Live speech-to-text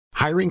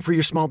Hiring for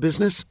your small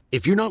business?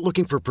 If you're not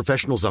looking for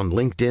professionals on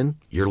LinkedIn,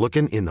 you're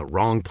looking in the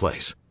wrong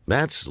place.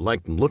 That's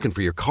like looking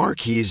for your car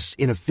keys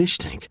in a fish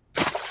tank.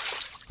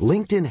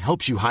 LinkedIn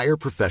helps you hire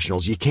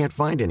professionals you can't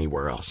find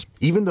anywhere else,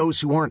 even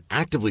those who aren't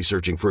actively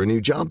searching for a new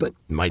job but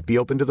might be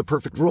open to the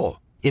perfect role.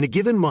 In a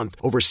given month,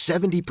 over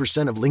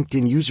 70% of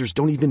LinkedIn users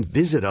don't even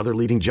visit other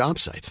leading job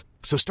sites.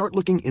 So start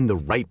looking in the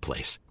right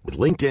place. With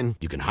LinkedIn,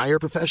 you can hire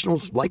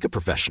professionals like a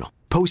professional.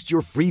 Post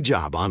your free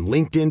job on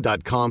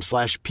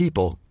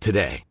linkedin.com/people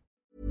today.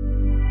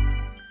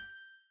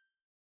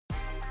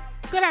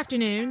 Good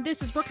afternoon.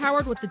 This is Brooke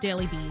Howard with The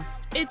Daily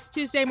Beast. It's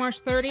Tuesday, March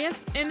 30th,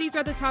 and these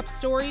are the top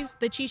stories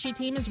the Chi-Chi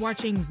team is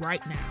watching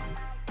right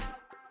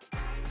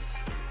now.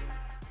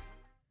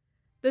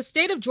 The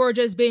state of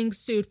Georgia is being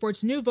sued for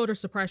its new voter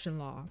suppression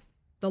law.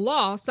 The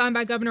law, signed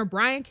by Governor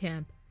Brian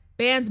Kemp,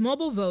 bans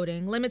mobile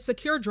voting, limits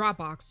secure drop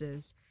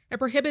boxes, and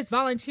prohibits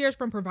volunteers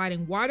from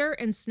providing water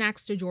and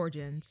snacks to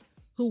Georgians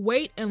who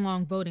wait in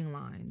long voting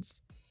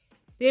lines.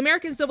 The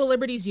American Civil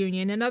Liberties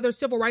Union and other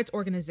civil rights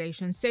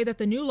organizations say that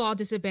the new law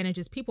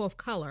disadvantages people of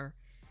color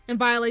and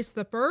violates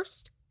the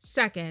First,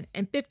 Second,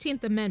 and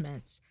 15th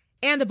Amendments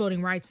and the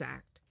Voting Rights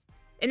Act.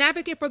 An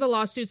advocate for the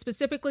lawsuit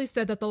specifically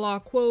said that the law,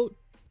 quote,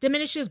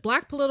 diminishes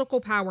black political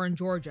power in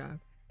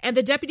Georgia, and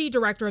the deputy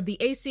director of the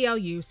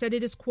ACLU said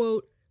it is,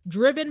 quote,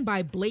 driven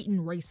by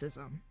blatant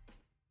racism.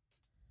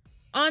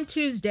 On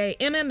Tuesday,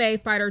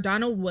 MMA fighter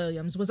Donald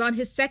Williams was on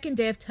his second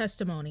day of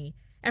testimony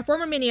at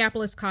former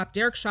Minneapolis cop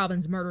Derek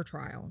Chauvin's murder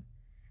trial.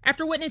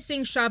 After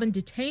witnessing Chauvin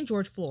detain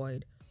George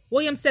Floyd,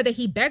 Williams said that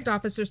he begged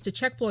officers to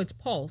check Floyd's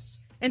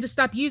pulse and to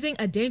stop using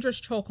a dangerous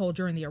chokehold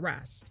during the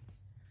arrest.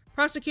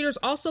 Prosecutors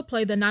also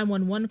played the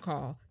 911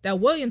 call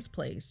that Williams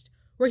placed,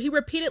 where he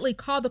repeatedly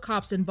called the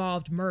cops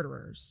involved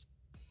murderers.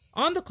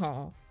 On the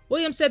call,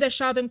 Williams said that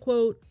Chauvin,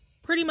 quote,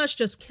 pretty much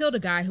just killed a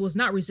guy who was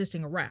not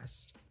resisting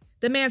arrest.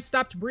 The man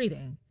stopped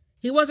breathing.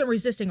 He wasn't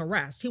resisting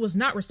arrest. He was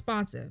not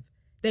responsive.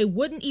 They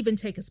wouldn't even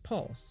take his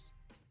pulse.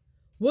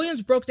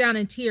 Williams broke down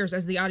in tears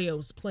as the audio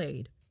was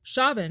played.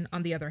 Chauvin,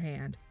 on the other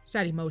hand,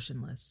 sat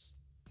emotionless.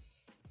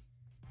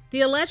 The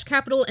alleged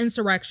Capitol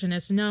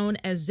insurrectionist known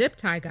as Zip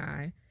Tie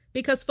Guy,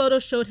 because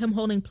photos showed him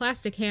holding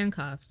plastic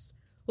handcuffs,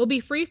 will be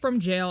free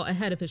from jail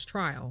ahead of his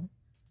trial.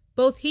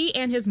 Both he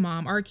and his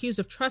mom are accused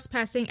of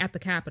trespassing at the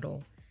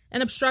Capitol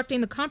and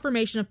obstructing the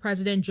confirmation of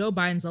President Joe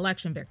Biden's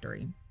election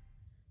victory.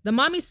 The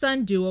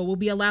mommy-son duo will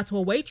be allowed to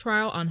await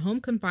trial on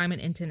home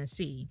confinement in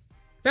Tennessee.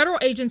 Federal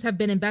agents have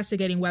been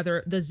investigating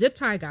whether the Zip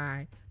Tie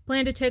Guy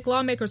planned to take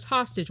lawmakers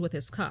hostage with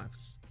his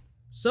cuffs.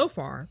 So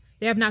far,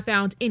 they have not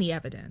found any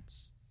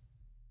evidence.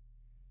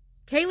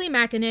 Kayleigh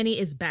McEnany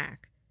is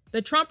back.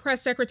 The Trump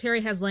press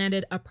secretary has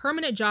landed a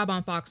permanent job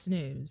on Fox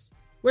News,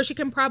 where she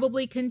can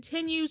probably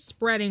continue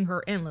spreading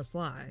her endless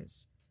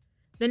lies.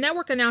 The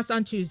network announced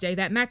on Tuesday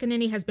that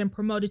McEnany has been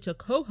promoted to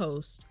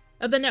co-host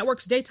of the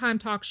network's daytime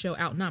talk show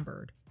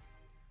Outnumbered.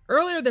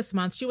 Earlier this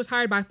month, she was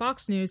hired by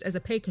Fox News as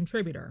a paid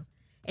contributor,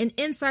 and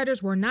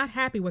insiders were not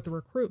happy with the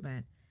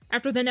recruitment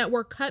after the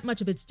network cut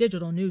much of its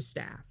digital news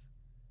staff.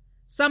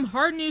 Some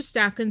hard news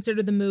staff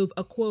considered the move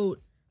a,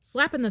 quote,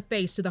 slap in the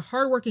face to the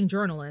hardworking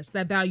journalists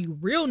that value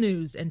real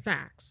news and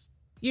facts.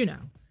 You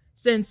know,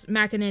 since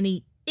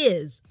McEnany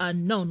is a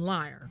known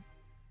liar.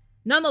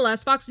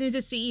 Nonetheless, Fox News'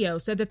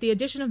 CEO said that the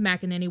addition of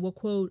McEnany will,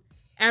 quote,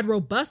 add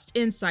robust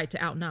insight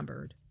to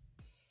Outnumbered.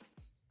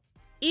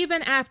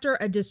 Even after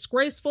a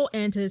disgraceful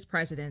end to his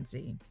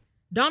presidency,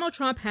 Donald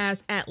Trump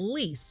has at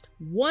least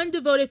one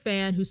devoted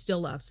fan who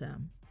still loves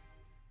him.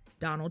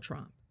 Donald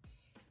Trump.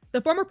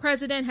 The former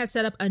president has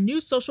set up a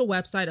new social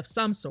website of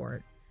some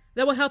sort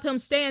that will help him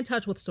stay in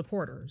touch with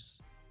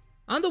supporters.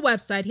 On the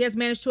website, he has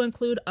managed to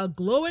include a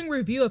glowing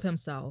review of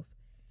himself,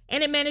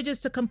 and it manages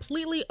to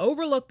completely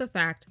overlook the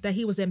fact that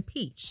he was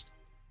impeached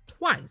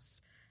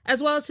twice,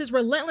 as well as his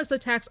relentless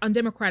attacks on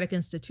democratic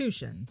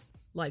institutions,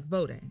 like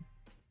voting.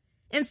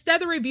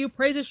 Instead, the review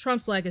praises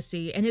Trump's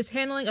legacy and his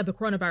handling of the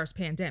coronavirus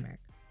pandemic,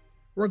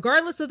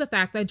 regardless of the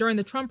fact that during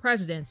the Trump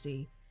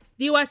presidency,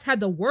 the U.S.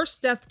 had the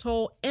worst death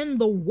toll in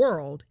the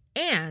world,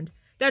 and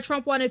that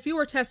Trump wanted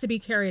fewer tests to be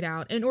carried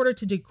out in order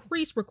to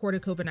decrease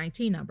recorded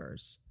COVID-19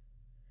 numbers.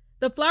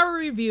 The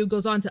flowery review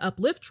goes on to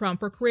uplift Trump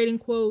for creating,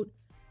 quote,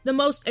 the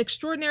most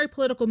extraordinary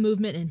political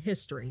movement in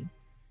history,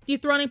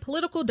 dethroning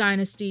political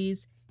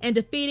dynasties and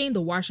defeating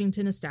the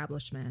Washington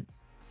establishment.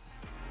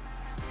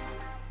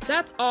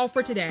 That's all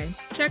for today.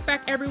 Check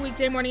back every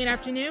weekday morning and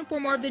afternoon for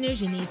more of the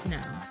news you need to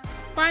know.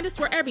 Find us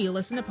wherever you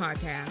listen to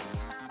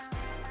podcasts.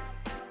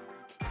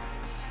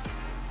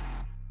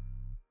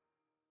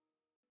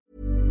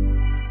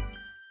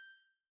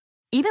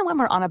 Even when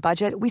we're on a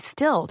budget, we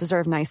still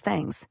deserve nice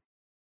things.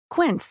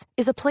 Quince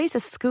is a place to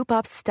scoop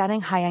up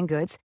stunning high-end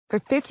goods for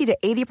 50 to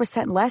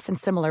 80% less than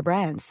similar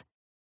brands.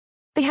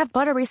 They have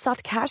buttery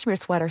soft cashmere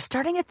sweaters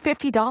starting at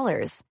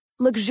 $50,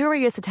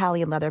 luxurious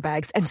Italian leather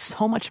bags, and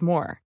so much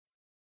more.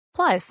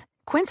 Plus,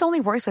 Quince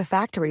only works with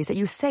factories that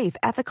use safe,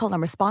 ethical,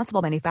 and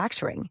responsible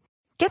manufacturing.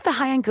 Get the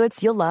high-end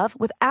goods you'll love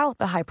without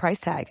the high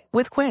price tag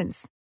with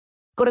Quince.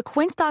 Go to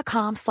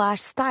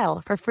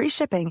quince.com/style for free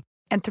shipping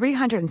and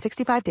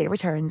 365-day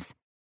returns.